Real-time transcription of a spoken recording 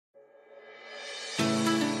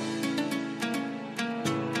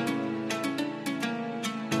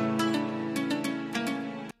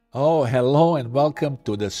Oh, hello and welcome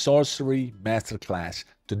to the Sorcery Masterclass.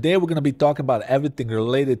 Today we're going to be talking about everything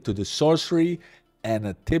related to the sorcery and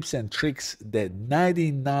the tips and tricks that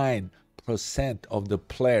 99% of the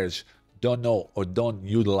players don't know or don't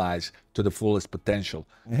utilize to the fullest potential.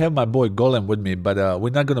 I have my boy Golem with me, but we're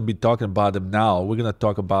not going to be talking about him now. We're going to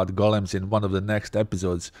talk about golems in one of the next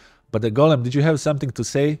episodes. But the Golem, did you have something to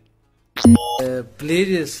say?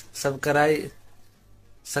 Please subscribe.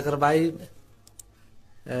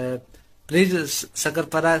 Please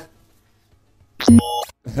subscribe.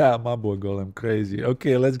 My boy Golem, crazy.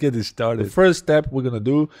 Okay, let's get this started. The first step we're gonna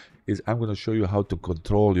do is I'm gonna show you how to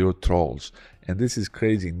control your trolls. And this is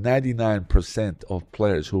crazy. 99% of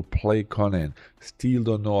players who play Conan still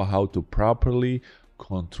don't know how to properly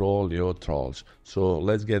control your trolls. So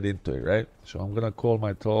let's get into it, right? So I'm gonna call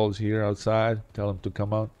my trolls here outside, tell them to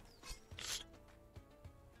come out.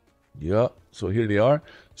 Yeah, so here they are.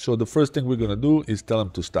 So the first thing we're gonna do is tell them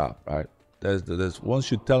to stop, right? Once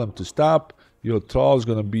you tell them to stop, your troll's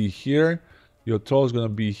gonna be here. Your troll's gonna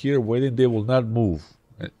be here waiting. They will not move.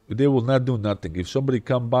 They will not do nothing. If somebody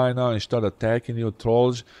come by now and start attacking your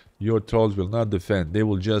trolls will not defend. They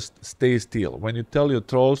will just stay still. When you tell your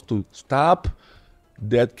trolls to stop,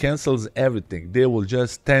 that cancels everything. They will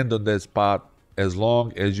just stand on that spot as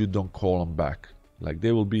long as you don't call them back. Like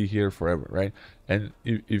they will be here forever, right? And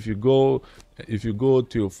if you go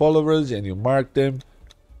to your followers and you mark them,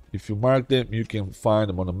 if you mark them, you can find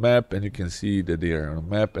them on a map and you can see that they are on a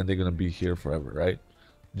map and they're gonna be here forever, right?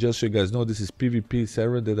 Just so you guys know, this is PvP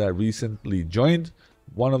server that I recently joined.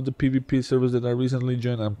 One of the PvP servers that I recently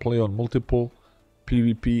joined. I'm playing on multiple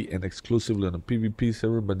PvP and exclusively on a PvP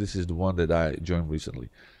server, but this is the one that I joined recently.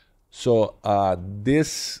 So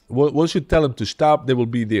once you tell them to stop, they will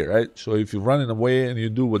be there, right? So if you're running away and you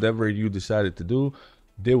do whatever you decided to do,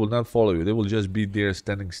 they will not follow you. They will just be there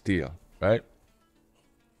standing still, right?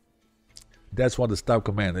 That's what the stop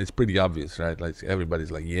command is. Pretty obvious, right? Like everybody's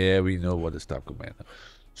like, yeah, we know what the stop command is.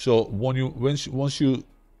 So once you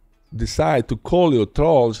decide to call your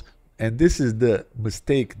trolls, and this is the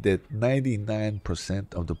mistake that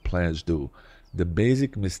 99% of the players do. The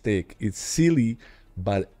basic mistake. It's silly,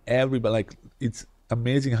 but everybody, like, it's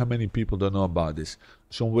amazing how many people don't know about this.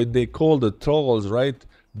 So when they call the trolls, right,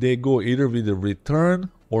 they go either with a return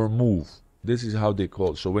or move. This is how they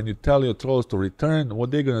call. So when you tell your trolls to return, what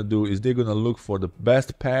they're gonna do is they're gonna look for the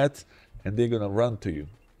best path and they're gonna run to you.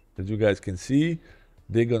 As you guys can see,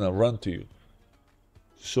 they're gonna run to you.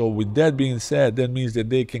 So with that being said, that means that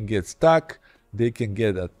they can get stuck, they can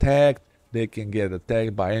get attacked by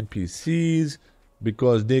NPCs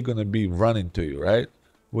because they're gonna be running to you, right?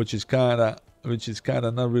 Which is kinda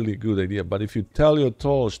not really a good idea. But if you tell your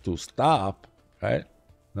trolls to stop, right?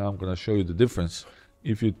 Now I'm gonna show you the difference.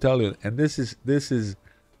 If you tell it, and this is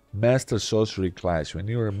Master Sorcery class. When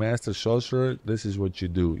you're a Master Sorcerer, this is what you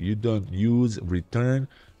do. You don't use return,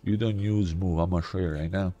 you don't use move. I'm gonna show you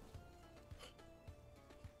right now.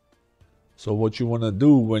 So what you want to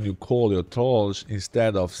do when you call your trolls,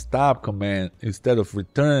 instead of stop command, instead of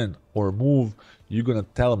return or move, you're gonna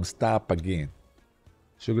tell them stop again.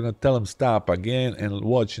 So you're gonna tell them stop again, and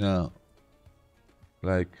watch now.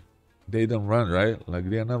 Like they don't run, right? Like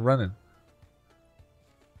they're not running.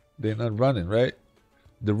 They're not running, right?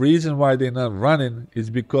 The reason why they're not running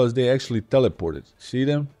is because they actually teleported. See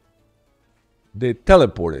them? They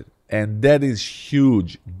teleported. And that is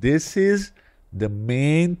huge. This is the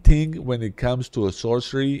main thing when it comes to a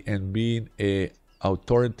sorcery and being a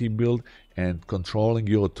authority build and controlling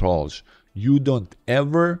your trolls. You don't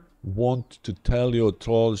ever want to tell your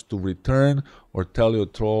trolls to return or tell your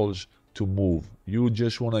trolls to move. You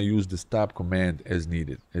just want to use the stop command as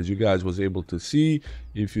needed. As you guys was able to see,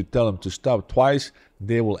 if you tell them to stop twice,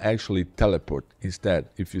 they will actually teleport instead.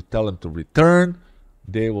 If you tell them to return,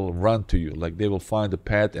 they will run to you. Like they will find the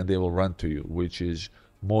path and they will run to you, which is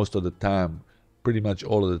most of the time, pretty much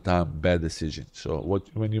all of the time, bad decision. So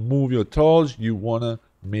when you move your trolls, you want to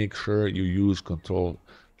make sure you use control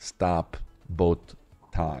stop both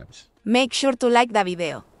times. Make sure to like the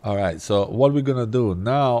video. All right, so what we're gonna do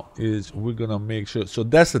now is we're gonna make sure. So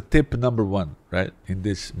that's the tip number one, right? In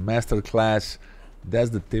this master class, that's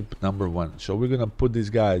the tip number one. So we're gonna put these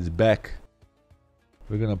guys back.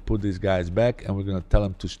 We're gonna put these guys back and we're gonna tell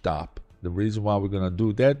them to stop. The reason why we're gonna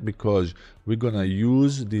do that, because we're gonna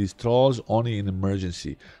use these trolls only in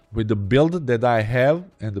emergency. With the build that I have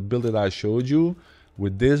and the build that I showed you,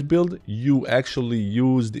 with this build, you actually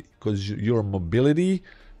use, because your mobility,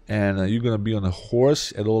 and you're gonna be on a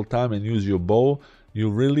horse at all time and use your bow. You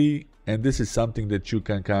really, and this is something that you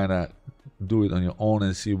can kind of do it on your own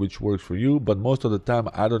and see which works for you. But most of the time,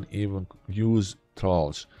 I don't even use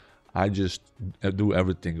trolls. I just do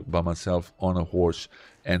everything by myself on a horse,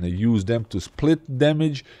 and I use them to split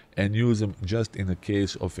damage and use them just in a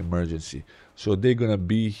case of emergency. So they're gonna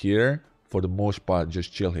be here for the most part,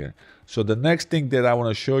 just chill here. So the next thing that I want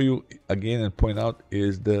to show you again and point out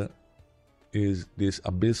is this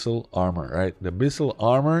abyssal armor, right? The abyssal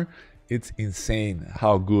armor, it's insane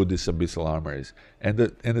how good this abyssal armor is. And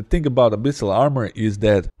the thing about abyssal armor is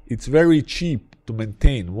that it's very cheap to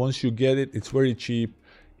maintain. Once you get it, it's very cheap.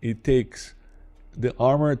 The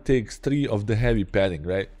armor takes 3 of the heavy padding,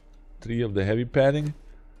 right? 3 of the heavy padding.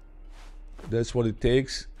 That's what it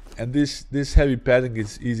takes. And this heavy padding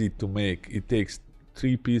is easy to make. It takes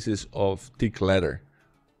 3 pieces of thick leather.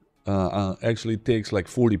 Actually it takes like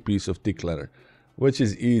 40 pieces of thick leather, which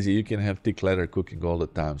is easy. You can have thick leather cooking all the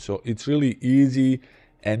time. So it's really easy,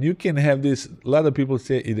 and you can have this. A lot of people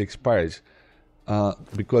say it expires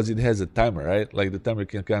because it has a timer, right? Like the timer, you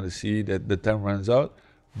can kind of see that the time runs out,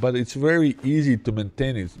 but it's very easy to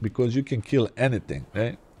maintain it because you can kill anything,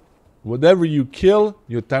 right? Whatever you kill,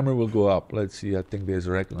 your timer will go up. Let's see, I think there's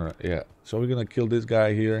a reckoner. Yeah, so we're gonna kill this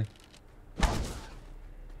guy here.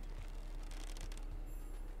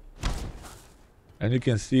 And you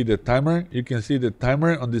can see the timer. You can see the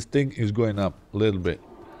timer on this thing is going up a little bit.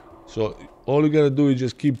 So all you gotta do is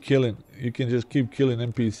just keep killing. You can just keep killing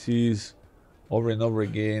NPCs over and over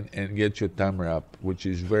again and get your timer up, which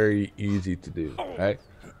is very easy to do, right?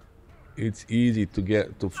 It's easy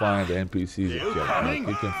to find the NPCs to kill. Like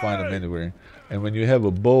you can find them anywhere. And when you have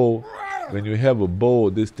a bow,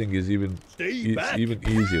 this thing is even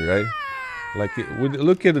easier, right? Like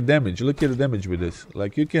look at the damage. Look at the damage with this.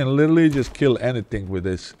 Like you can literally just kill anything with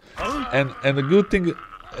this. And the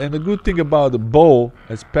good thing about the bow,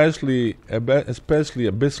 especially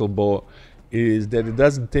abyssal bow, is that it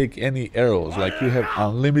doesn't take any arrows. Like you have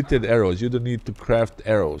unlimited arrows. You don't need to craft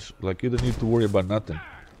arrows. Like you don't need to worry about nothing.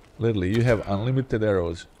 Literally, you have unlimited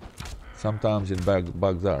arrows. Sometimes it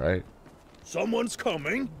bugs out, right? Someone's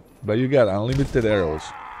coming. But you got unlimited arrows.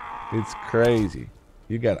 It's crazy.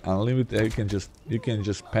 You got unlimited. You can just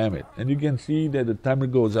spam it, and you can see that the timer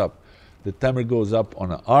goes up. The timer goes up on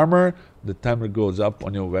the armor. The timer goes up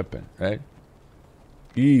on your weapon, right?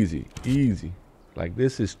 Easy, easy. Like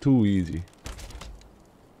this is too easy.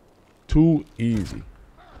 Too easy.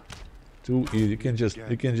 Too easy. You can just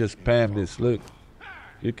spam this. Look.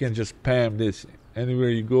 You can just spam this. Anywhere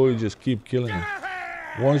you go, you just keep killing it.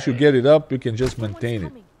 Once you get it up, you can just maintain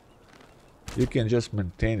it. You can just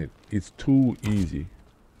maintain it. It's too easy.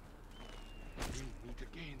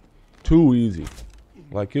 Too easy.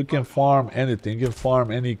 Like you can farm anything. You can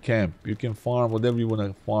farm any camp. You can farm whatever you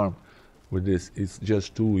want to farm with this. It's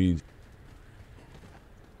just too easy.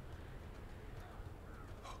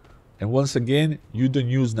 And once again, you don't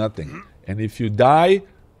use nothing. And if you die,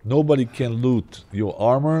 nobody can loot your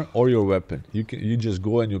armor or your weapon. You just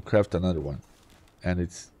go and you craft another one, and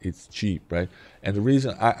it's cheap, right? And the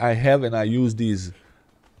reason I use these,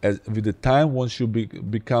 as with the time, once you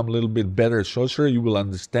become a little bit better sorcerer, you will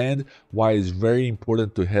understand why it's very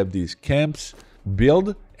important to have these camps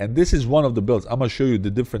build. And this is one of the builds. I'm gonna show you the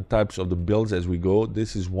different types of the builds as we go.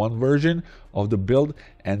 This is one version of the build,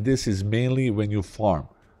 and this is mainly when you farm.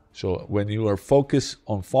 So when you are focused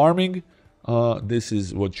on farming, this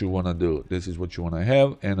is what you want to do. This is what you want to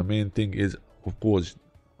have. And the main thing is, of course,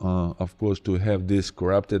 to have this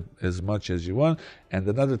corrupted as much as you want. And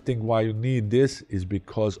another thing why you need this is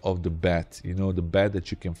because of the bat. You know, the bat that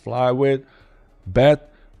you can fly with.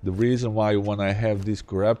 Bat, the reason why you want to have this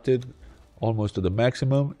corrupted almost to the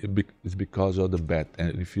maximum is because of the bat.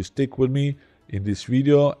 And if you stick with me in this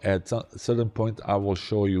video, at a certain point I will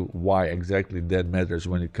show you why exactly that matters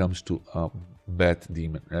when it comes to bat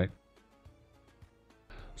demon, right?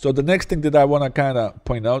 So the next thing that I want to kind of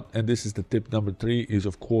point out, and this is the tip number 3, is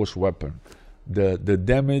of course weapon. The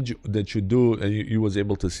damage that you do, and you was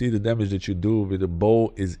able to see the damage that you do with the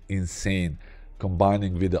bow is insane,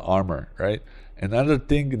 combining with the armor, right? Another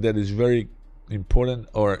thing that is very important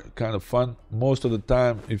or kind of fun, most of the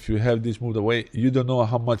time if you have this moved away, you don't know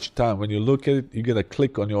how much time. When you look at it, you gotta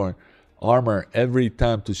click on your armor every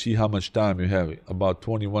time to see how much time you have, about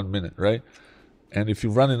 21 minutes, right? And if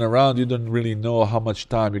you're running around, you don't really know how much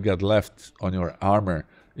time you got left on your armor.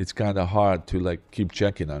 It's kind of hard to like keep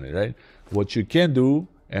checking on it, right? What you can do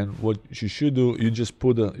and what you should do, you just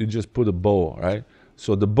put a bow, right?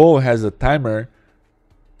 So the bow has a timer,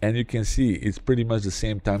 and you can see it's pretty much the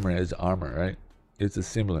same timer as armor, right? It's a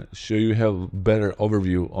similar, so you have better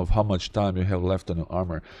overview of how much time you have left on your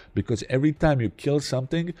armor, because every time you kill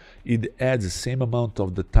something, it adds the same amount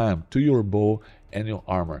of the time to your bow and your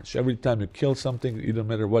armor. So every time you kill something, it don't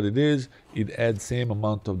matter what it is, it adds same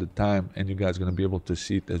amount of the time, and you guys are going to be able to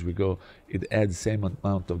see it as we go. It adds same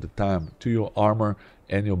amount of the time to your armor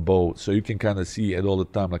and your bow. So you can kind of see it all the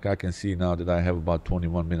time. Like I can see now that I have about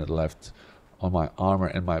 21 minutes left on my armor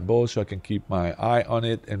and my bow, so I can keep my eye on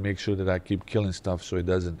it and make sure that I keep killing stuff so it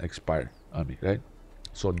doesn't expire on me, right?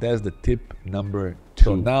 So that's the tip number 2.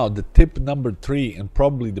 So now the tip number 3, and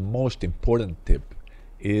probably the most important tip,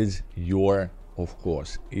 is of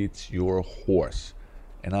course, it's your horse.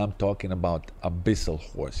 And I'm talking about Abyssal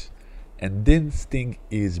horse. And this thing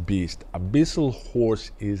is beast. Abyssal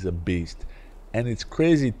horse is a beast. And it's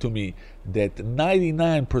crazy to me that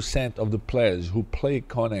 99% of the players who play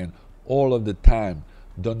Conan all of the time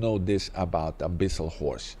don't know this about Abyssal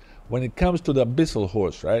horse. When it comes to the Abyssal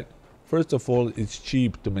horse, right? First of all, it's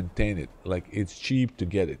cheap to maintain it. Like, it's cheap to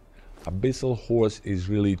get it. Abyssal horse is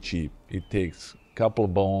really cheap. It takes a couple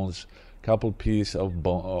bones, couple pieces of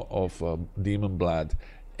demon blood,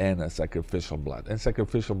 and a sacrificial blood. And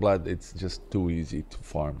sacrificial blood, it's just too easy to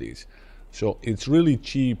farm these. So it's really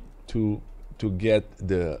cheap to get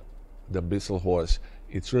the Abyssal horse.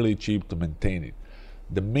 It's really cheap to maintain it.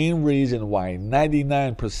 The main reason why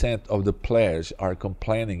 99% of the players are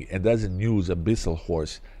complaining and doesn't use Abyssal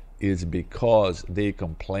horse is because they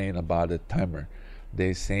complain about the timer.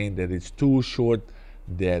 They're saying that it's too short,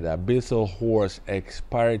 that Abyssal horse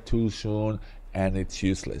expired too soon, and it's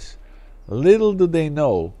useless. Little do they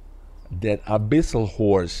know that Abyssal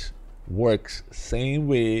horse works same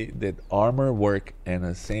way that armor work and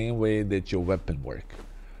the same way that your weapon work.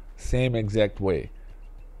 Same exact way.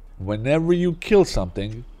 Whenever you kill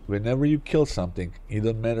something, it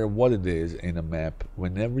don't matter what it is in a map,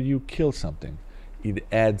 whenever you kill something, it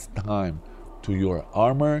adds time to your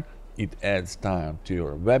armor, it adds time to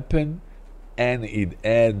your weapon, and it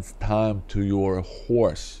adds time to your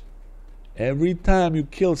horse. Every time you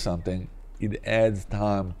kill something, it adds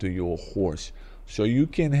time to your horse. So you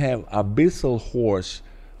can have Abyssal horse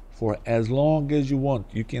for as long as you want.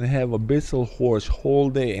 You can have Abyssal horse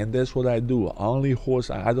whole day, and that's what I do. Only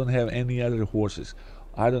horse. I don't have any other horses.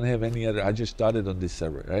 I just started on this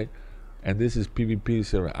server, right? And this is PvP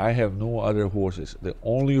server. I have no other horses. The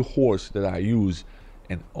only horse that I use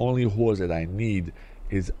and only horse that I need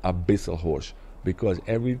is Abyssal horse, because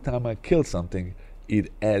every time I kill something,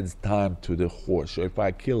 it adds time to the horse. So if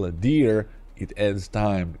I kill a deer, it adds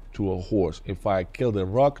time to a horse. If I kill the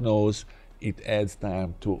rock nose, it adds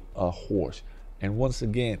time to a horse. And once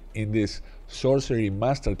again, in this Sorcery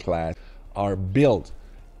Masterclass, our build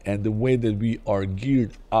and the way that we are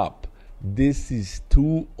geared up, this is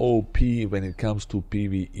too OP when it comes to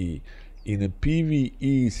PvE. In a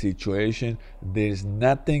PvE situation, there's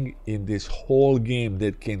nothing in this whole game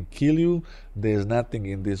that can kill you. There's nothing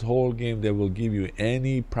in this whole game that will give you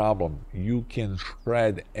any problem. You can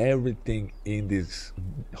shred everything in this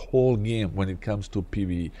whole game when it comes to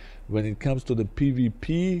PvE. When it comes to the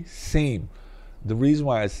PvP, same. The reason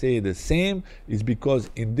why I say the same is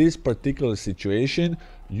because in this particular situation,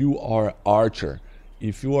 you are archer.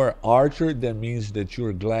 If you are archer, that means that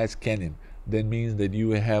you're glass cannon. That means that you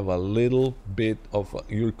have a little bit of,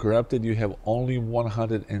 you're corrupted, you have only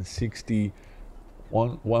 160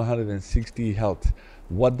 health.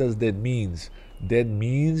 What does that mean? That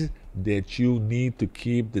means that you need to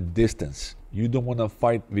keep the distance. You don't want to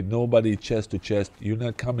fight with nobody chest to chest. You're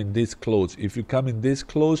not coming this close. If you come in this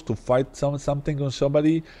close to fight something on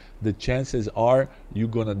somebody, the chances are you're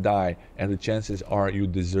gonna die, and the chances are you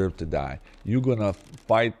deserve to die. You're gonna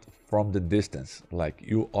fight from the distance, like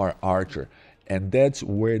you are archer. And that's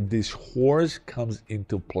where this horse comes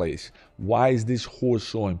into place. Why is this horse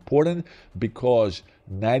so important? Because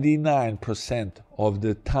 99% of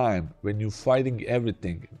the time when you're fighting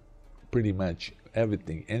everything, pretty much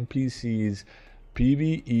everything, NPCs,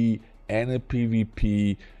 PvE, and a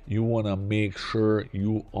PvP, you want to make sure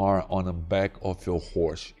you are on the back of your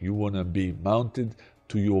horse. You want to be mounted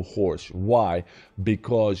to your horse. Why?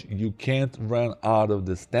 Because you can't run out of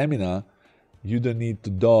the stamina. You don't need to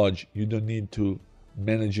dodge. You don't need to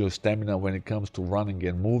manage your stamina when it comes to running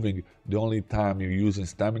and moving. The only time you're using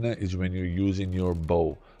stamina is when you're using your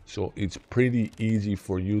bow. So it's pretty easy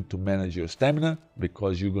for you to manage your stamina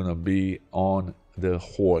because you're gonna be on the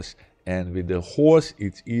horse. And with the horse,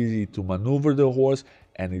 it's easy to maneuver the horse,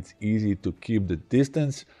 and it's easy to keep the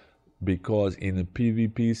distance, because in a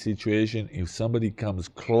PvP situation, if somebody comes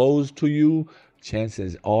close to you,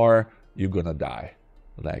 chances are you're gonna die.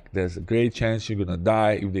 Like, there's a great chance you're gonna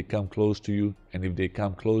die if they come close to you. And if they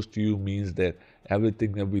come close to you, means that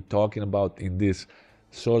everything that we're talking about in this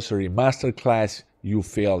Sorcery Masterclass, you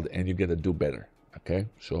failed and you gotta do better. Okay,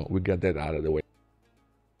 so we got that out of the way.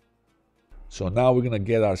 So now we're gonna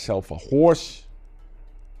get ourselves a horse.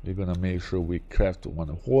 We're gonna make sure we craft one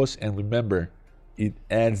horse, and remember, it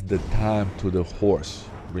adds the time to the horse.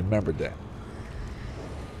 Remember that.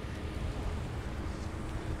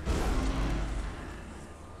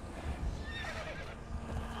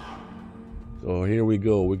 So here we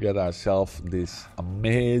go. We got ourselves this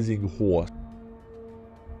amazing horse.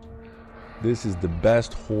 This is the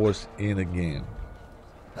best horse in the game.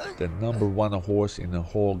 The #1 horse in the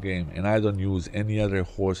whole game, and I don't use any other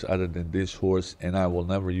horse other than this horse, and I will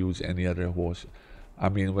never use any other horse. I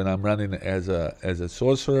mean, when I'm running as a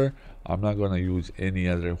sorcerer, I'm not gonna use any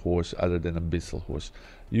other horse other than abyssal horse.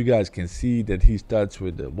 You guys can see that he starts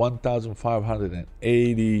with the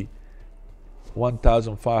 1580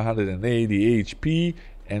 HP,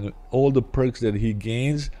 and all the perks that he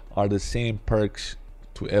gains are the same perks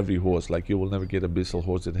to every horse. Like, you will never get abyssal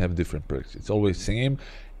horse that have different perks. It's always same,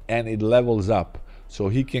 and it levels up. So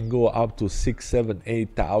he can go up to 6, 7,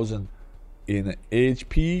 8,000 in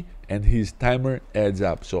HP, and his timer adds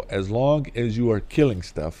up. So as long as you are killing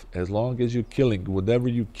stuff, as long as you're killing whatever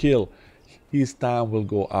you kill, his time will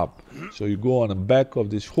go up. So you go on the back of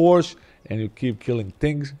this horse and you keep killing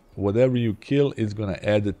things. Whatever you kill is gonna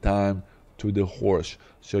add the time to the horse.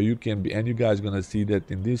 So you can be, and you guys gonna see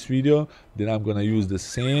that in this video. Then I'm gonna use the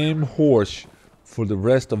same horse for the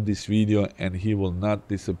rest of this video, and he will not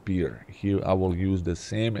disappear. Here I will use the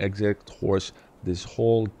same exact horse this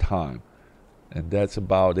whole time, and that's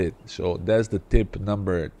about it. So that's the tip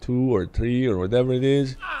number 2 or 3 or whatever it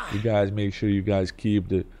is. You guys make sure you guys keep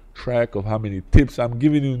the track of how many tips I'm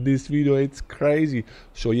giving you in this video. It's crazy.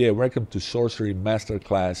 So yeah, welcome to Sorcery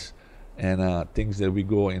Masterclass. And things that we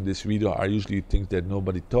go in this video are usually things that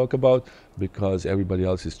nobody talk about because everybody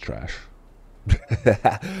else is trash.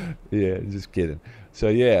 Yeah, just kidding. So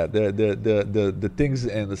yeah, the things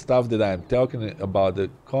and the stuff that I'm talking about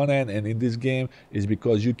the Conan and in this game is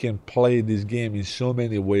because you can play this game in so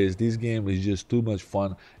many ways. This game is just too much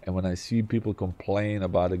fun, and when I see people complain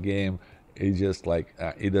about a game, it's just like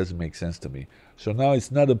it doesn't make sense to me. So now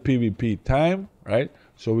it's not a PvP time, right?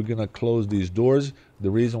 So we're gonna close these doors. The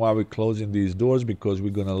reason why we're closing these doors because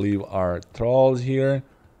we're gonna leave our thralls here.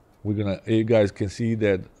 You guys can see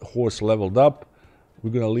that horse leveled up.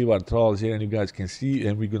 We're gonna leave our thralls here, and you guys can see,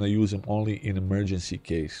 and we're gonna use them only in emergency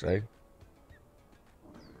case, right?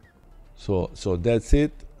 So that's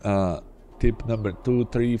it. Tip number 2,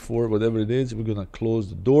 3, 4, whatever it is, we're gonna close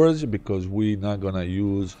the doors because we're not gonna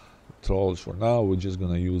use thralls for now. We're just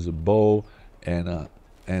gonna use a bow and a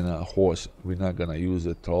horse. We're not gonna use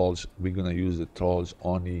the thralls. We're gonna use the thralls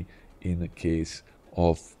only in the case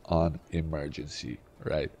of an emergency,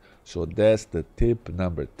 right? So that's the tip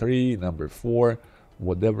number 3, number 4,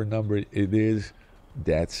 whatever number it is.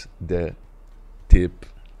 That's the tip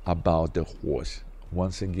about the horse.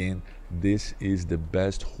 Once again, this is the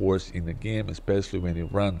best horse in the game, especially when you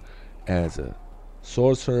run as a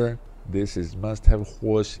sorcerer. This is must-have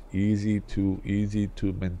horse, easy to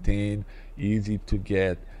maintain, easy to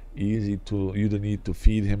get, you don't need to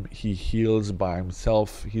feed him. He heals by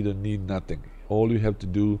himself. He don't need nothing. All you have to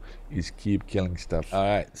do is keep killing stuff. All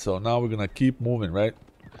right, so now we're gonna keep moving, right?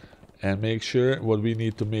 And make sure, what we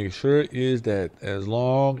need to make sure is that as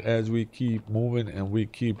long as we keep moving and we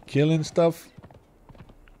keep killing stuff,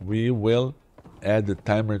 we will add the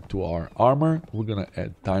timer to our armor. We're gonna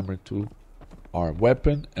add timer to our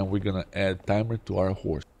weapon, and we're gonna add timer to our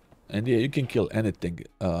horse. And yeah, you can kill anything.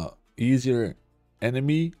 Easier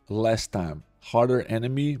enemy, less time. Harder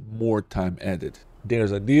enemy, more time added.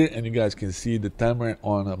 There's a deer, and you guys can see the timer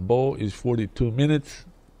on a bow is 42 minutes,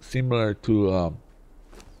 similar to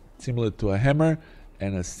a hammer,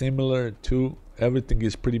 and similar to everything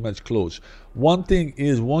is pretty much close. One thing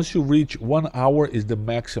is, once you reach 1 hour is the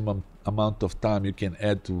maximum amount of time you can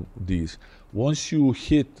add to these. Once you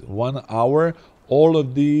hit 1 hour, all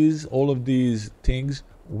of these things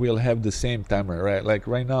will have the same timer, right? Like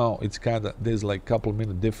right now, it's kind of, there's like a couple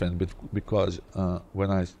minute difference, because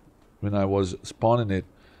when I was spawning it,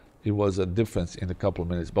 it was a difference in a couple of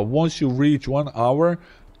minutes. But once you reach 1 hour,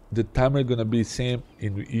 the timer gonna be same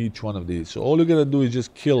in each one of these. So all you gotta do is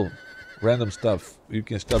just kill random stuff. You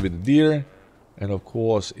can start with the deer, and of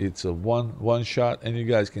course it's a one shot. And you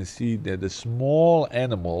guys can see that the small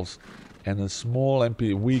animals and the small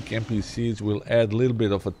weak NPCs will add a little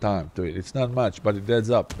bit of a time to it. It's not much, but it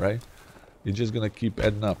adds up, right? You're just gonna keep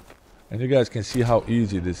adding up, and you guys can see how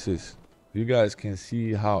easy this is. You guys can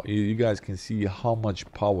see how much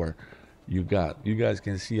power you got. You guys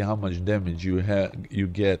can see how much damage you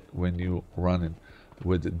get when you running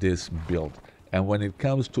with this build. And when it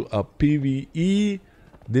comes to a PvE,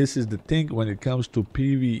 this is the thing. When it comes to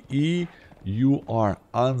PvE, you are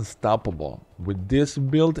unstoppable. With this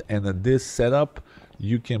build and this setup,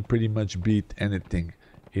 you can pretty much beat anything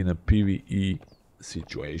in a PvE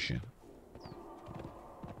situation.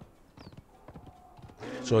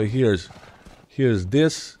 So here's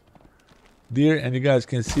this deer, and you guys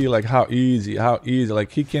can see like how easy,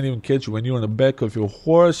 like he can't even catch you when you're on the back of your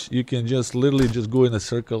horse. You can just literally just go in a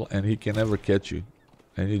circle and he can never catch you,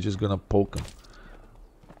 and you're just gonna poke him.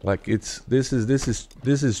 Like this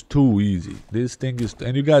is too easy. This thing is,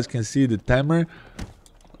 and you guys can see the timer.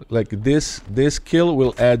 Like this kill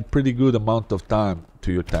will add pretty good amount of time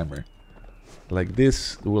to your timer. Like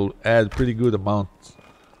this will add pretty good amount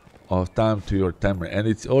of time to your timer, and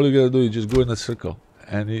it's all you gotta do is just go in a circle.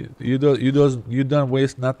 And you don't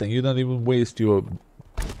waste nothing. You don't even waste your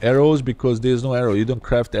arrows because there's no arrow. You don't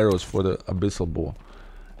craft arrows for the abyssal bow.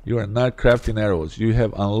 You are not crafting arrows. You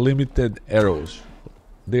have unlimited arrows.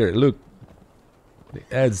 There, look. It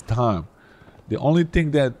adds time. The only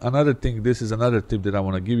thing that, another thing, this is another tip that I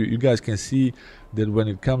want to give you. You guys can see that when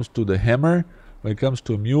it comes to the hammer, when it comes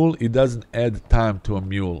to a mule, it doesn't add time to a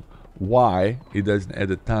mule. Why it doesn't add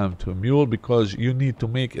the time to a mule? Because you need to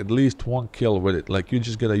make at least one kill with it. Like you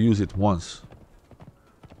just gotta use it once.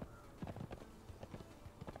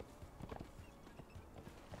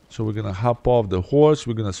 So we're gonna hop off the horse,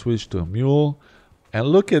 we're gonna switch to a mule, and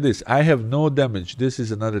look at this. I have no damage. This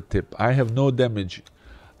is another tip. I have no damage.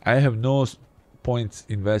 I have no points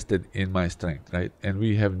invested in my strength, right? And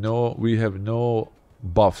we have no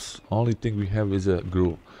buffs. Only thing we have is a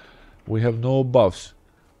groove. We have no buffs.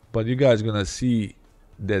 But you guys gonna see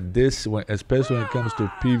that this, especially when it comes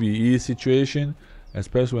to PvE situation,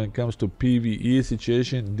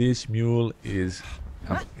 this mule is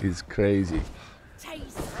crazy.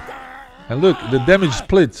 And look, the damage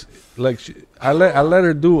splits. Like I let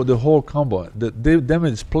her do the whole combo. The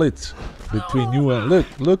damage splits between you and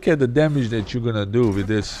look at the damage that you're gonna do with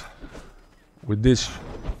this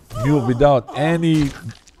mule without any.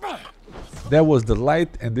 That was the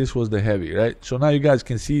light and this was the heavy, right? So now you guys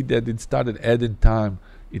can see that it started adding time.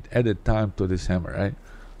 It added time to this hammer, right?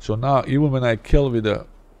 So now even when I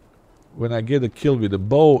get a kill with the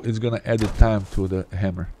bow, it's gonna add the time to the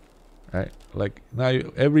hammer, right? Like now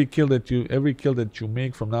every kill that you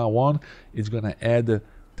make from now on, it's gonna add the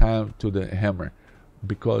time to the hammer,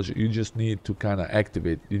 because you just need to kind of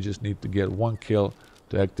activate. You just need to get one kill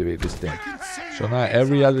to activate this thing. So now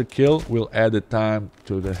every other kill will add the time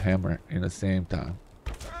to the hammer in the same time.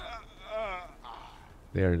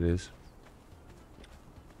 There it is.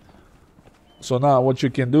 So now what you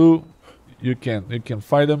can do, you can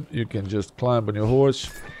fight them. You can just climb on your horse.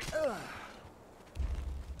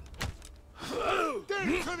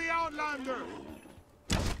 To the Outlander!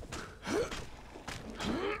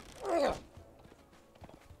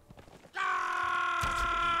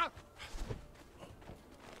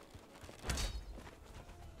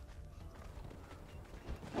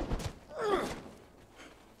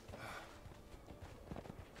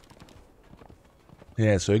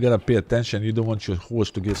 Yeah, so you gotta pay attention. You don't want your horse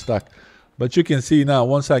to get stuck. But you can see now,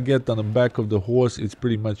 once I get on the back of the horse, it's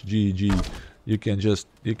pretty much GG. You can just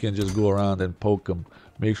go around and poke them.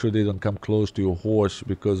 Make sure they don't come close to your horse,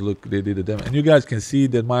 because look, they did the damage. And you guys can see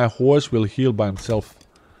that my horse will heal by himself.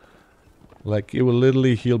 Like it will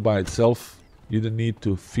literally heal by itself. You don't need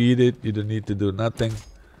to feed it. You don't need to do nothing.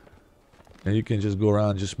 And you can just go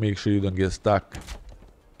around, just make sure you don't get stuck.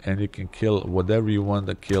 And you can kill whatever you want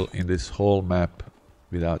to kill in this whole map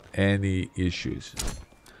without any issues.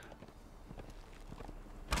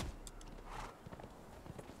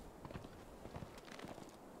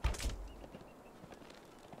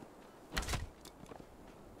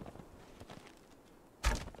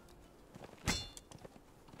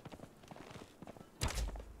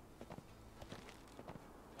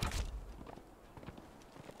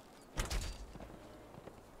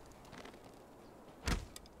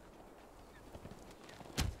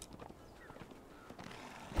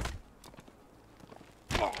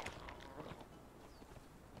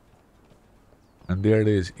 And there it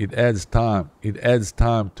is. It adds time. It adds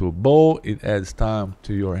time to a bow. It adds time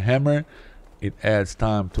to your hammer. It adds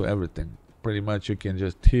time to everything. Pretty much you can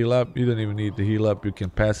just heal up. You don't even need to heal up. You can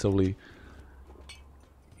passively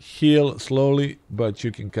heal slowly, but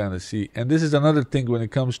you can kind of see. And this is another thing when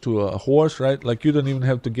it comes to a horse, right? Like you don't even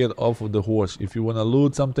have to get off of the horse. If you want to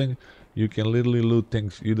loot something, you can literally loot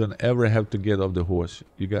things. You don't ever have to get off the horse.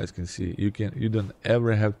 You guys can see. You don't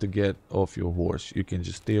ever have to get off your horse. You can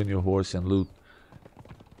just stay on your horse and loot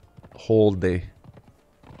whole day.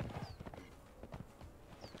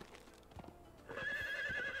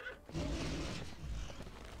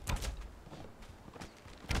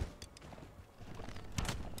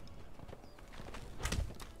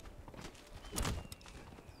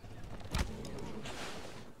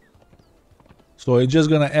 So it's just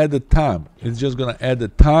gonna add the time. It's just gonna add the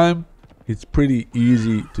time. It's pretty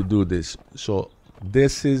easy to do this. So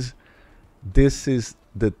this is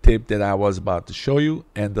the tip that I was about to show you.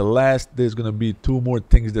 And the last, there's gonna be two more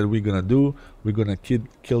things that we're gonna do. We're gonna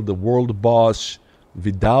kill the world boss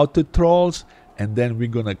without the trolls, and then we're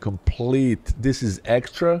gonna complete. This is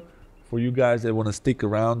extra for you guys that want to stick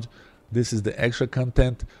around. This is the extra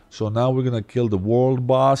content. So now we're gonna kill the world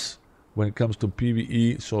boss when it comes to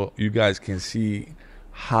PvE, so you guys can see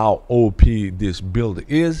how OP this build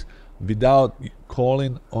is without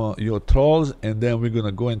calling your trolls. And then we're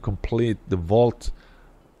gonna go and complete the vault.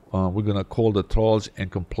 We're gonna call the trolls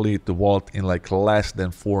and complete the vault in like less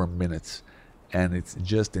than 4 minutes, and it's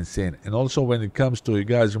just insane. And also, when it comes to, you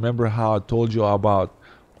guys remember how I told you about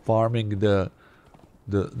farming the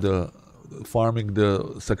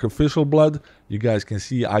sacrificial blood? You guys can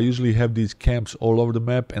see I usually have these camps all over the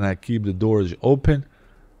map, and I keep the doors open.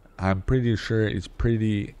 I'm pretty sure it's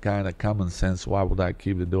pretty kind of common sense. Why would I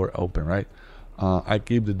keep the door open, right? I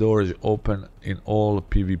keep the doors open in all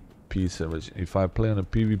PvP servers. If I play on a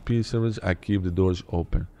PvP servers, I keep the doors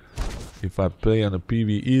open. If I play on a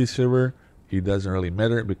PvE server, it doesn't really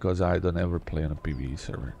matter because I don't ever play on a PvE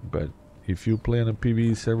server. But if you play on a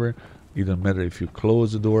PvE server, it doesn't matter if you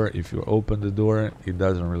close the door, if you open the door, it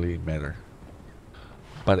doesn't really matter.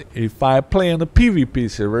 But if I play on a PvP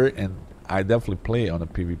server, and I definitely play on a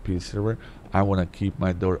PvP server, I want to keep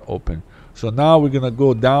my door open. So now we're gonna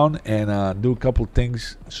go down and do a couple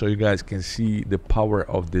things so you guys can see the power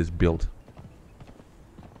of this build.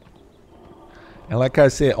 And like I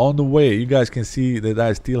said, on the way, you guys can see that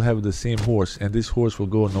I still have the same horse, and this horse will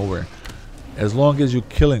go nowhere. As long as you're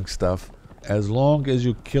killing stuff,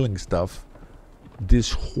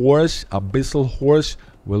 this horse, abyssal horse,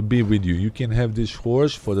 will be with you. You can have this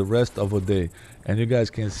horse for the rest of the day. And you guys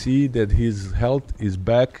can see that his health is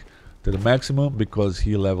back to the maximum because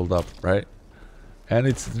he leveled up, right? And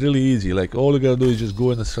it's really easy. Like, all you gotta do is just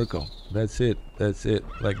go in a circle. That's it. That's it.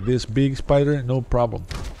 Like this big spider, no problem.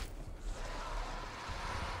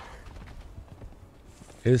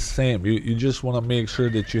 It's same. You just want to make sure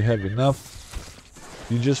that you have enough.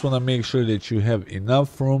 You just want to make sure that you have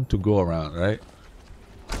enough room to go around, right?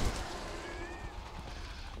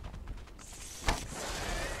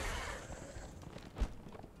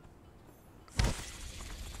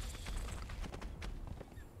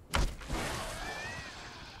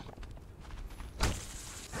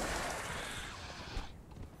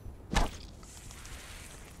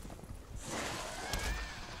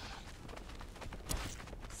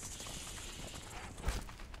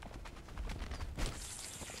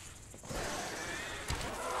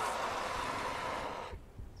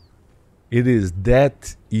 It is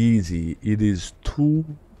that easy. It is too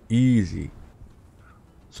easy.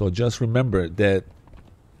 So just remember that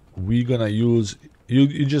we're gonna use,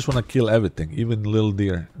 you just want to kill everything, even little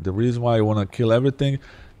deer. The reason why you want to kill everything,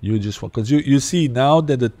 you just want, because you see now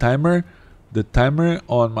that the timer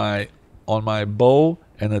on my bow,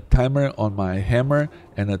 and a timer on my hammer,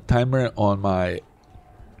 and a timer on my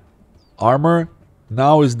armor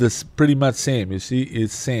now is this pretty much same. You see,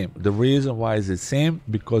 it's same. The reason why is it same,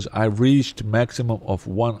 because I reached maximum of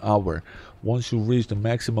 1 hour. Once you reach the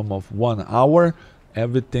maximum of 1 hour,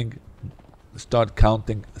 everything start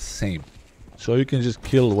counting same. So you can just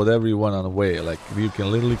kill whatever you want on the way. Like, you can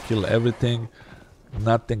literally kill everything.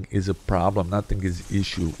 Nothing is a problem, nothing is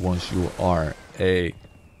issue once you are a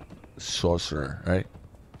sorcerer, right?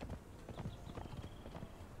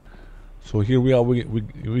 So here we are, we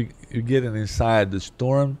getting inside the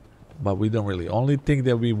storm, but we don't really. Only thing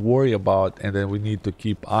that we worry about and then we need to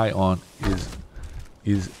keep eye on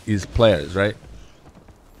is players, right?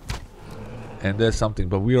 And that's something.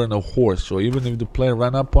 But we are on a horse, so even if the player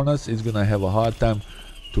run up on us, it's gonna have a hard time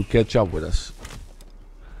to catch up with us.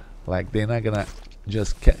 Like, they're not gonna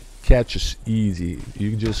just catch us easy.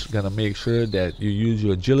 You just gotta make sure that you use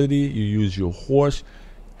your agility, you use your horse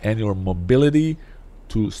and your mobility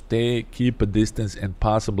to keep a distance and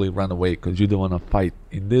possibly run away, because you don't want to fight.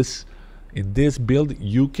 In this build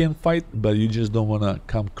you can fight, but you just don't want to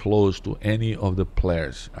come close to any of the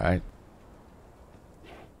players. All right,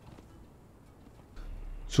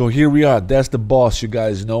 so here we are. That's the boss. You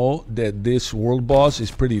guys know that this world boss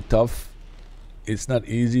is pretty tough. It's not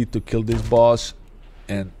easy to kill this boss,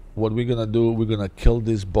 and what we're gonna do, we're gonna kill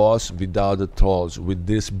this boss without the trolls with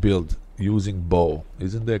this build, using bow.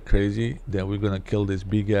 Isn't that crazy that we're gonna kill this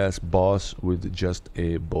big ass boss with just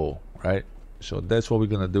a bow, right? So that's what we're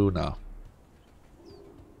gonna do now.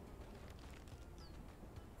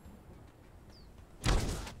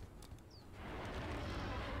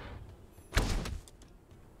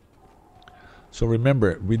 So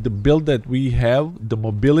remember, with the build that we have, the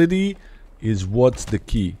mobility is what's the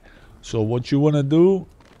key. So what you want to do,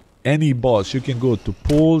 any boss, you can go to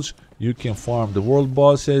pools, you can farm the world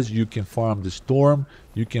bosses, you can farm the storm,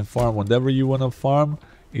 you can farm whatever you want to farm.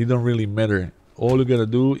 It don't really matter. All you gotta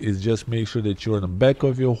do is just make sure that you're on the back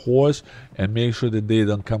of your horse and make sure that they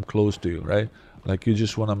don't come close to you, right? Like you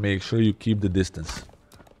just want to make sure you keep the distance.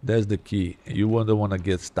 That's the key. You don't want to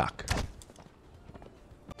get stuck.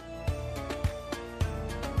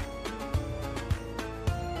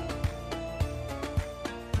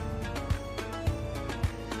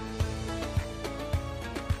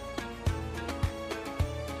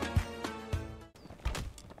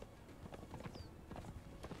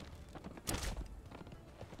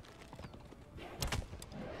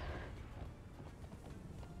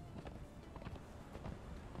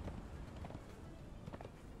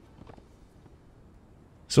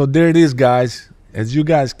 So there it is, guys. As you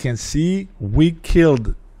guys can see, we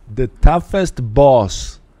killed the toughest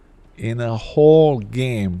boss in a whole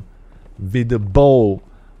game with a bow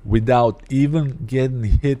without even getting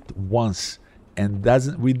hit once. And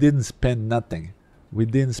we didn't spend nothing. We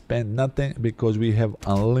didn't spend nothing because we have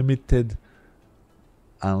unlimited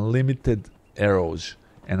arrows.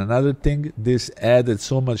 And another thing, this added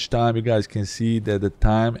so much time. You guys can see that the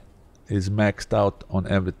time is maxed out on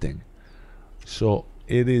everything. So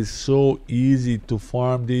it is so easy to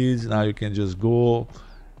farm these. Now you can just go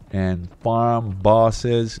and farm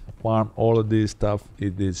bosses, farm all of this stuff.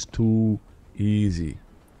 It is too easy,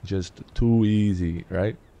 just too easy,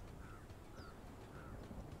 right?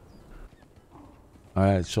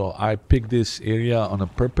 Alright, so I picked this area on a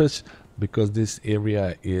purpose because this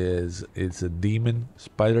area it's a demon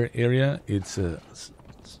spider area. It's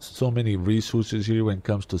so many resources here when it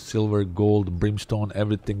comes to silver, gold, brimstone.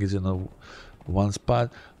 Everything is in a one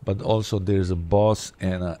spot, but also there's a boss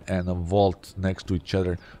and a vault next to each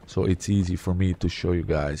other, so it's easy for me to show you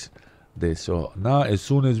guys this. So now as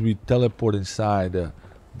soon as we teleport inside the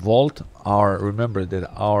vault, remember that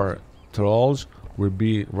our trolls will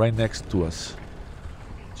be right next to us.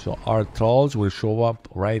 So our trolls will show up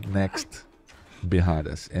right next behind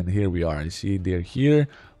us, and here we are. You see they're here.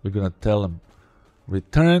 We're gonna tell them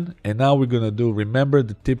return, and now we're gonna do, remember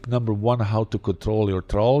the tip number 1, how to control your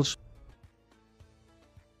trolls.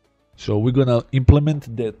 So we're gonna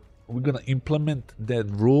implement that. We're gonna implement that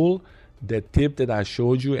rule, that tip that I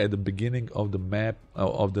showed you at the beginning of the map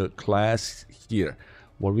of the class here.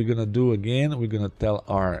 What we're gonna do again, we're gonna tell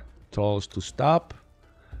our trolls to stop.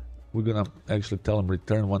 We're gonna actually tell them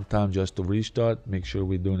return one time just to restart. Make sure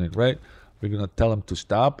we're doing it right. We're gonna tell them to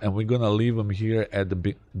stop, and we're gonna leave them here at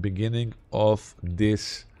the beginning of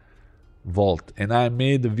this vault. And I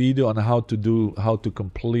made the video on how to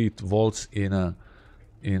complete vaults in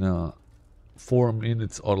 4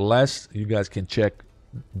 minutes or less. You guys can check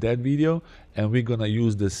that video, and we're gonna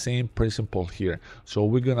use the same principle here. So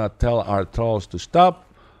we're gonna tell our trolls to stop.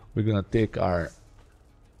 We're gonna take our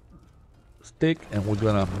stick and we're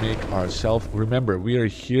gonna make ourselves, remember we are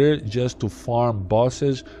here just to farm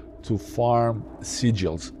bosses, to farm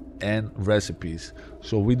sigils and recipes.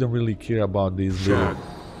 So we don't really care about these little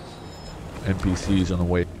NPCs on the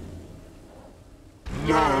way.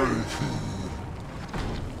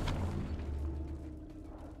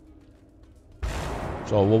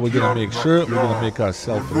 So what we're gonna make sure, we're gonna make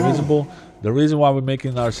ourselves invisible. The reason why we're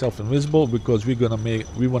making ourselves invisible, because we wanna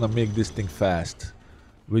make this thing fast.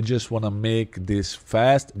 We just wanna make this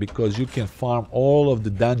fast because you can farm all of the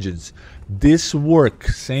dungeons. This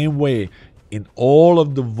works same way in all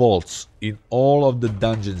of the vaults, in all of the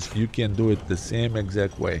dungeons. You can do it the same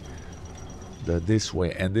exact way. This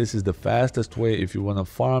way, and this is the fastest way if you wanna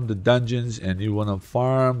farm the dungeons and you wanna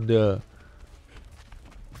farm the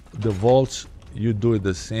vaults. You do it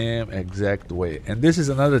the same exact way. And this is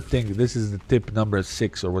another thing, this is the tip number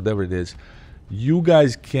 6 or whatever it is. You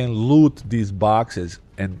guys can loot these boxes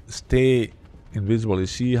and stay invisible. You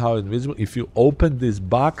see how invisible? If you open this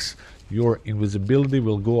box, your invisibility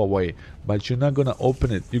will go away, but you're not gonna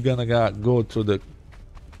open it. You're gonna go through the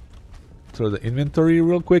inventory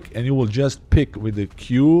real quick, and you will just pick with the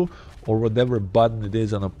Q or whatever button it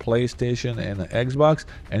is on a PlayStation and an Xbox,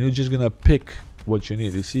 and you're just gonna pick what you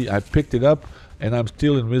need. You see, I picked it up and I'm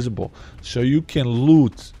still invisible. So you can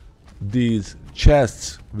loot these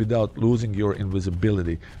chests without losing your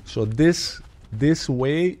invisibility. So this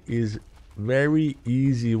way is very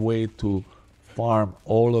easy way to farm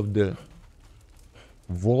all of the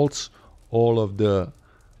vaults, all of the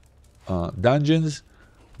dungeons.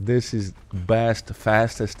 This is best,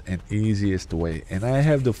 fastest and easiest way, and I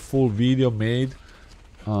have the full video made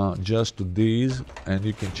just to these, and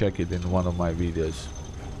you can check it in one of my videos.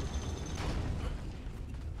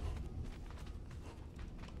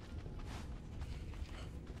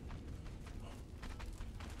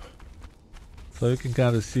 So you can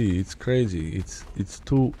kind of see it's crazy. It's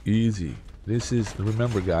too easy. This is,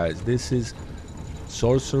 remember guys, this is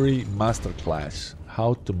Sorcery Masterclass.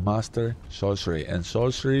 How to master sorcery. And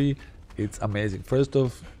sorcery, it's amazing. First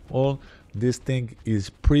of all, this thing is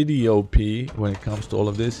pretty OP when it comes to all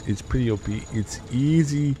of this. It's pretty OP. It's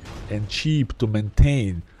easy and cheap to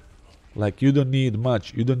maintain. Like you don't need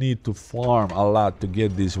much. You don't need to farm a lot to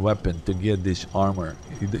get this weapon, to get this armor.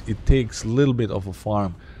 It takes a little bit of a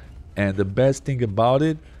farm. And the best thing about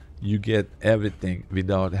it, you get everything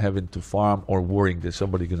without having to farm or worrying that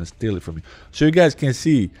somebody's gonna steal it from you. So you guys can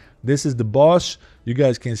see, this is the boss. You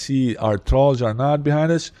guys can see our trolls are not behind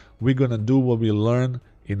us. We're gonna do what we learned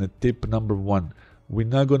in the tip number 1. We're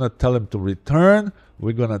not gonna tell them to return.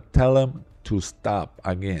 We're gonna tell them to stop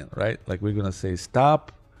again, right? Like we're gonna say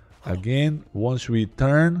stop again. Once we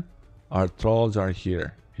turn, our trolls are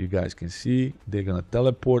here. You guys can see they're gonna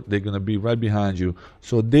teleport. They're gonna be right behind you,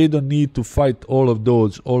 so they don't need to fight all of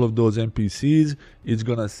those NPCs. It's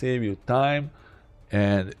gonna save you time,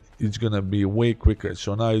 and it's gonna be way quicker.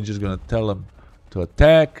 So now you're just gonna tell them to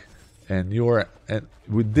attack, and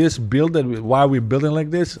with this build, why we're building like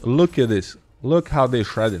this, look at this. Look how they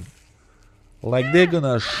shredded. Like they're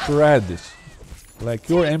gonna shred this. Like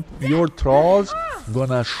your trolls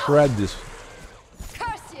gonna shred this.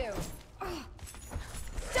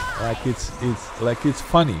 Like it's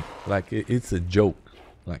funny. Like it's a joke.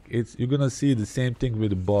 Like you're gonna see the same thing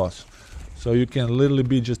with the boss. So you can literally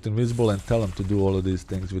be just invisible and tell them to do all of these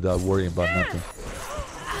things without worrying about nothing.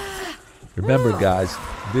 Remember guys,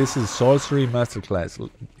 this is Sorcery Masterclass.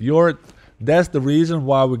 That's the reason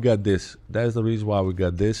why we got this. That's the reason why we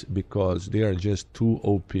got this, because they are just too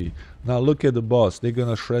OP. Now look at the boss. They're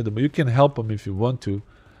gonna shred them. You can help them if you want to,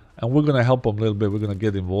 and we're gonna help them a little bit. We're gonna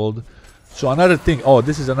get involved. So another thing,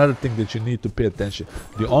 this is another thing that you need to pay attention.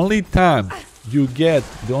 The only time you get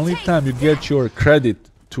your credit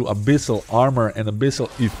to abyssal armor and abyssal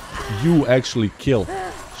if you actually kill.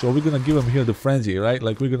 So we're gonna give them here the frenzy, right?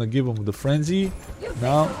 Like we're gonna give them the frenzy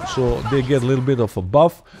now, so they get a little bit of a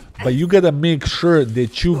buff. But you gotta make sure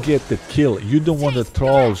that you get the kill. You don't want the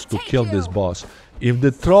trolls to kill this boss. If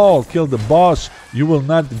the troll kill the boss, you will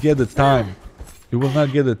not get the time. You will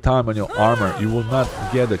not get the time on your armor. You will not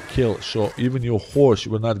get a kill. So even your horse,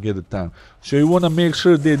 you will not get the time. So you want to make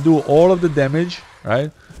sure they do all of the damage,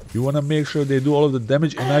 right? You want to make sure they do all of the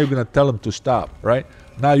damage, and now you're going to tell them to stop, right?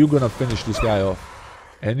 Now you're going to finish this guy off.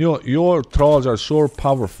 And your trolls are so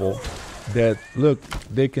powerful that, look,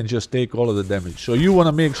 they can just take all of the damage. So you want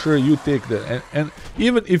to make sure you take the... And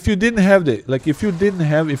even if you didn't have the... Like if you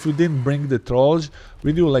didn't bring the trolls,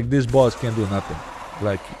 we do like this boss can do nothing.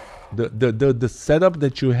 Like... The setup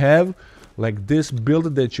that you have, like this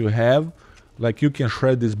build that you have, like you can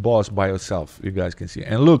shred this boss by yourself. You guys can see.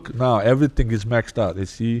 And look, now everything is maxed out. You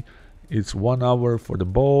see, it's 1 hour for the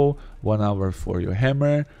bow, 1 hour for your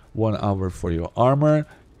hammer, 1 hour for your armor,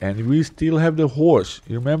 and we still have the horse.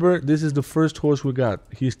 You remember, this is the first horse we got.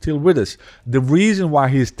 He's still with us. The reason why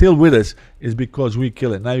he's still with us is because we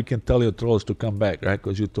kill it. Now you can tell your trolls to come back, right?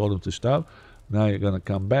 Because you told them to stop. Now you're gonna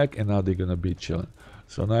come back, and now they're gonna be chilling.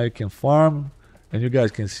 So now you can farm, and you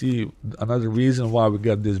guys can see another reason why we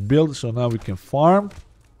got this build. So now we can farm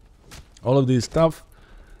all of this stuff,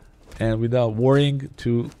 and without worrying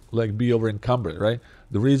to like be over encumbered, right?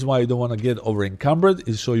 The reason why you don't want to get over encumbered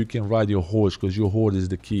is so you can ride your horse, because your horse is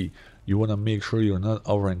the key. You want to make sure you're not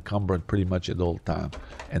over encumbered pretty much at all time,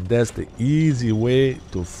 and that's the easy way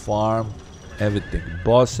to farm everything.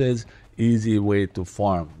 Bosses, easy way to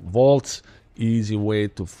farm vaults, easy way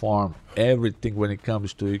to farm everything. When it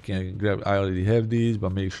comes to, you can grab, I already have these,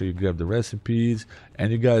 but make sure you grab the recipes.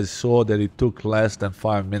 And you guys saw that it took less than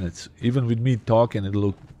 5 minutes. Even with me talking, it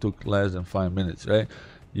took less than 5 minutes, right?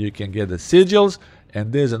 You can get the sigils.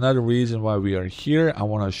 And there's another reason why we are here. I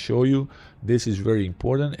want to show you, this is very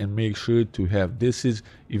important, and make sure to have, this is,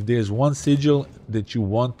 if there's one sigil that you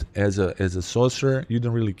want as a sorcerer, you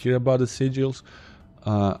don't really care about the sigils.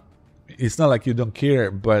 It's not like you don't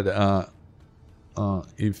care, but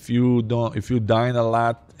if you dying a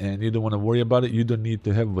lot and you don't want to worry about it, you don't need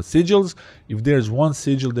to have sigils. If there's one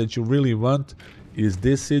sigil that you really want, is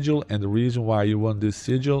this sigil. And the reason why you want this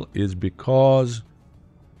sigil is because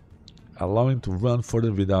allowing to run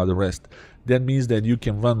further without the rest. That means that you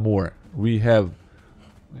can run more. We have,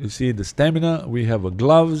 you see, the stamina, we have a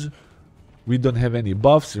gloves, we don't have any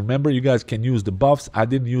buffs. Remember, you guys can use the buffs. I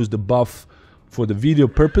didn't use the buff for the video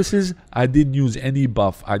purposes. I didn't use any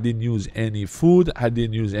buff. I didn't use any food. I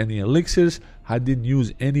didn't use any elixirs. I didn't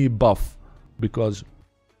use any buff because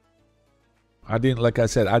I didn't, like I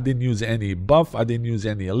said, I didn't use any buff. I didn't use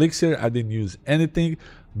any elixir. I didn't use anything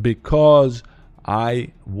because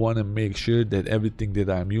I want to make sure that everything that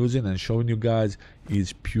I'm using and showing you guys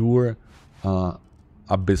is pure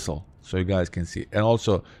abyssal, so you guys can see. And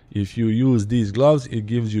also, if you use these gloves, it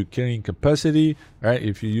gives you carrying capacity, right?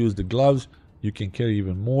 If you use the gloves, you can carry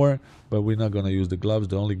even more, but we're not going to use the gloves.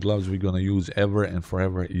 The only gloves we're going to use ever and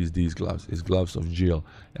forever is these gloves. It's gloves of Jill.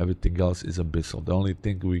 Everything else is abyssal. The only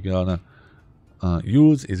thing we're going to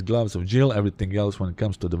use is gloves of Jill. Everything else, when it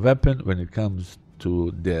comes to the weapon, when it comes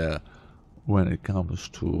to weapon, when it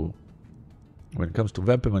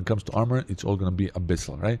comes to armor, it's all going to be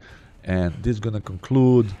abyssal, right? And this is going to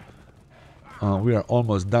conclude. We are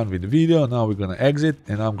almost done with the video. Now we're going to exit,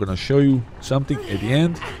 and I'm going to show you something at the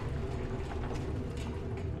end.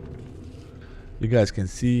 You guys can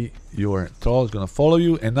see your troll is going to follow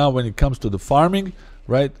you. And now when it comes to the farming,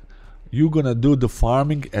 right, you're going to do the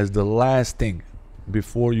farming as the last thing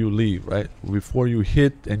before you leave, right? Before you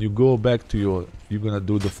hit and you go back to you're going to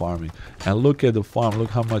do the farming. And look at the farm. Look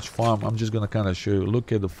how much farm. I'm just going to kind of show you.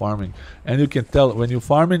 Look at the farming. And you can tell when you're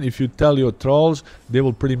farming, if you tell your trolls, they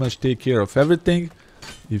will pretty much take care of everything.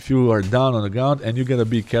 If you are down on the ground, and you got to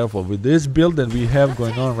be careful with this build that we have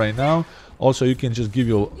going on right now. Also, you can just give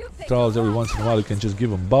your trolls every once in a while. You can just give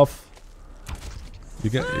them buff. You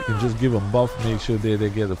can just give them buff. Make sure they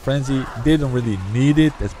get a frenzy. They don't really need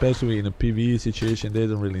it, especially in a PvE situation. They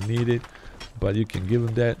don't really need it, but you can give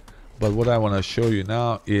them that. But what I want to show you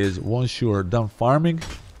now is once you are done farming,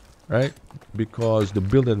 right? Because the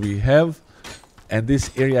build that we have, and this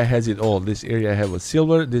area has it all. This area have a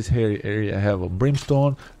silver. This area have a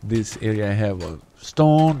brimstone. This area have a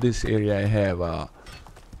stone. This area have a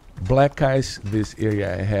black ice. This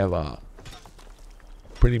area I have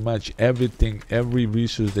pretty much everything, every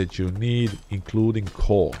resource that you need, including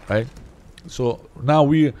coal, right? So now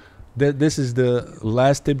this is the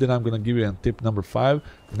last tip that I'm going to give you, and tip number 5.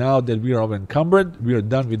 Now that we are encumbered, we are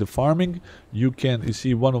done with the farming. You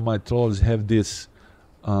see one of my trolls have this,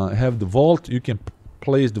 have the vault. You can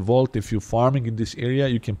place the vault. If you're farming in this area,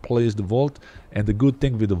 you can place the vault, and the good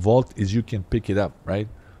thing with the vault is you can pick it up, right?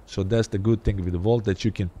 So that's the good thing with the vault, that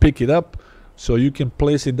you can pick it up. So you can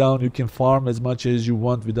place it down, you can farm as much as you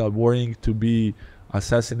want without worrying to be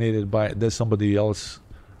assassinated by there's somebody else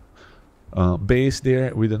base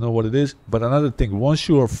there. We don't know what it is. But another thing, once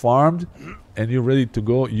you are farmed and you're ready to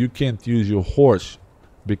go, you can't use your horse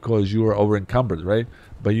because you are over encumbered, right?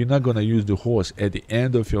 But you're not going to use the horse at the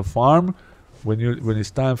end of your farm. When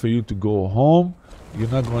it's time for you to go home, you're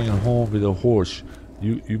not going home with a horse.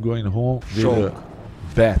 You're going home with a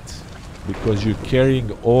bat, because you're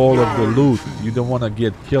carrying all of the loot. You don't want to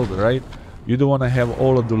get killed, right? You don't want to have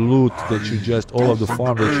all of the loot that you all of the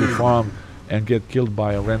farm that you farm and get killed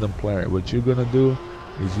by a random player. What you're gonna do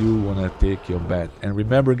is you want to take your bat. And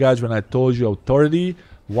remember, guys, when I told you authority,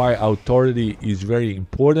 why authority is very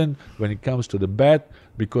important when it comes to the bat,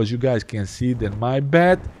 because you guys can see that my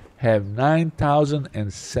bat have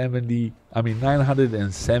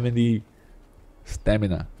 970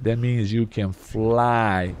 stamina. That means you can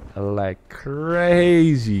fly like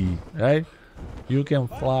crazy, right? You can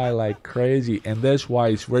fly like crazy, and that's why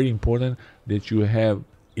it's very important that you have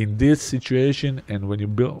in this situation, and when you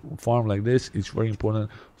build farm like this, it's very important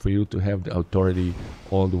for you to have the authority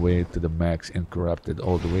all the way to the max and corrupted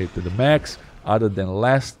all the way to the max, other than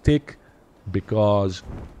last tick, because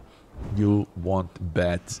you want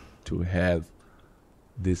bats to have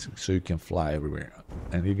this so you can fly everywhere.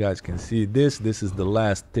 And you guys can see this is the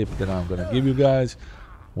last tip that I'm gonna give you guys.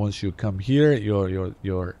 Once you come here,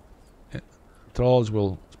 your trolls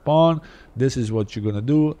will spawn. This is what you're gonna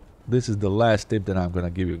do. This is the last tip that I'm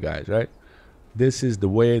gonna give you guys, right? This is the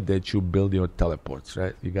way that you build your teleports,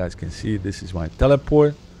 right? You guys can see this is my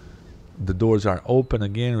teleport. The doors are open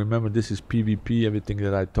again. Remember, this is PvP. Everything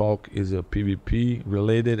that I talk is a PvP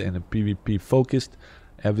related and a PvP focused.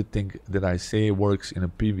 Everything that I say works in a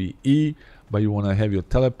PvE, but you want to have your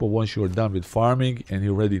teleport. Once you're done with farming and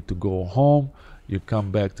you're ready to go home, you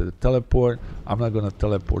come back to the teleport. I'm not going to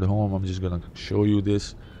teleport home. I'm just going to show you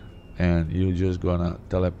this, and you're just going to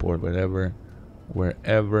teleport wherever you're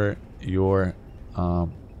to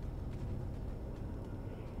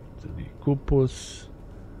the Kupus.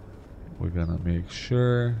 We're going to make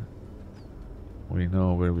sure we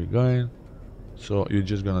know where we're going. So you're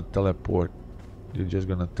just going to teleport. You're just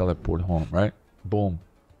gonna teleport home, right? Boom.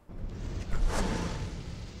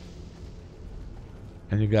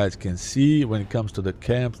 And you guys can see when it comes to the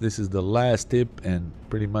camps, this is the last tip and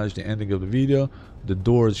pretty much the ending of the video. The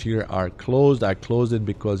doors here are closed. I closed it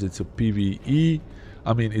because it's a PvE.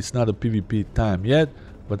 I mean, it's not a PvP time yet,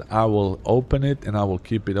 but I will open it, and I will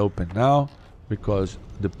keep it open now because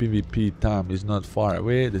the PvP time is not far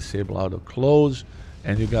away. Disable auto close,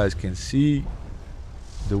 and you guys can see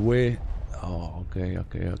the way. Oh,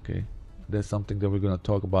 okay. That's something that we're gonna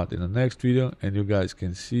talk about in the next video, and you guys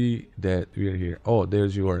can see that we're here. Oh,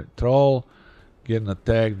 there's your troll getting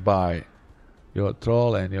attacked by your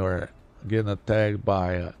troll, and you're getting attacked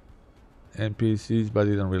by NPCs, but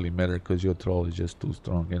it doesn't really matter because your troll is just too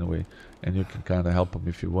strong anyway, and you can kind of help them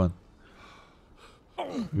if you want.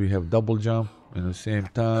 We have double jump in the same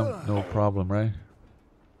time, no problem, right?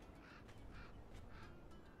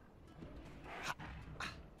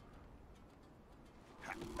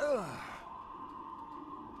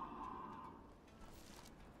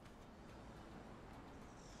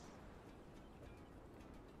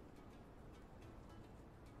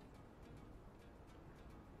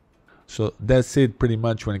 So that's it pretty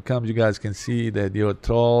much when it comes. You guys can see that your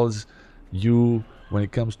trolls, when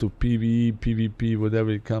it comes to PvE, PvP, whatever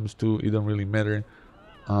it comes to, it don't really matter.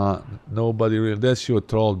 Nobody really, that's your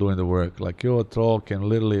troll doing the work. Like your troll can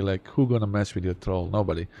literally, like, who gonna mess with your troll?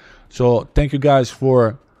 Nobody. So thank you guys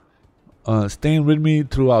for staying with me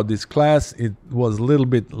throughout this class. It was a little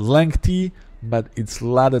bit lengthy, but it's a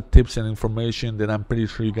lot of tips and information that I'm pretty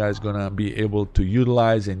sure you guys gonna be able to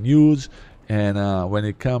utilize and use. And when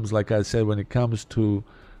it comes, like I said, when it comes to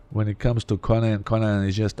Conan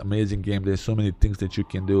is just amazing game. There's so many things that you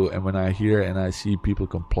can do, and when I hear and I see people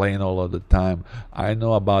complain all of the time, I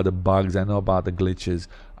know about the bugs, I know about the glitches,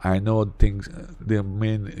 I know things. The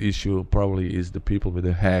main issue probably is the people with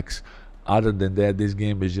the hacks. Other than that, this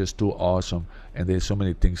game is just too awesome, and there's so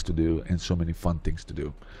many things to do and so many fun things to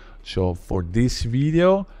do. So for this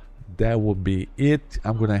video, that will be it.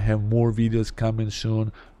 I'm gonna have more videos coming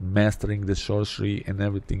soon, mastering the sorcery and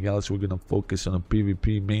everything else. We're gonna focus on a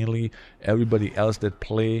PvP mainly. Everybody else that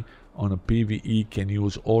play on a PvE can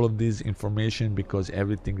use all of this information, because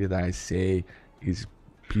everything that I say is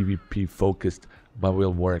PvP focused, but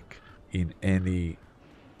will work in any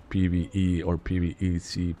PvE or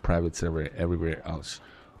PvEC private server everywhere else.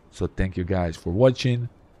 So thank you guys for watching,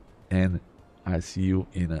 and I see you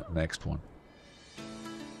in the next one.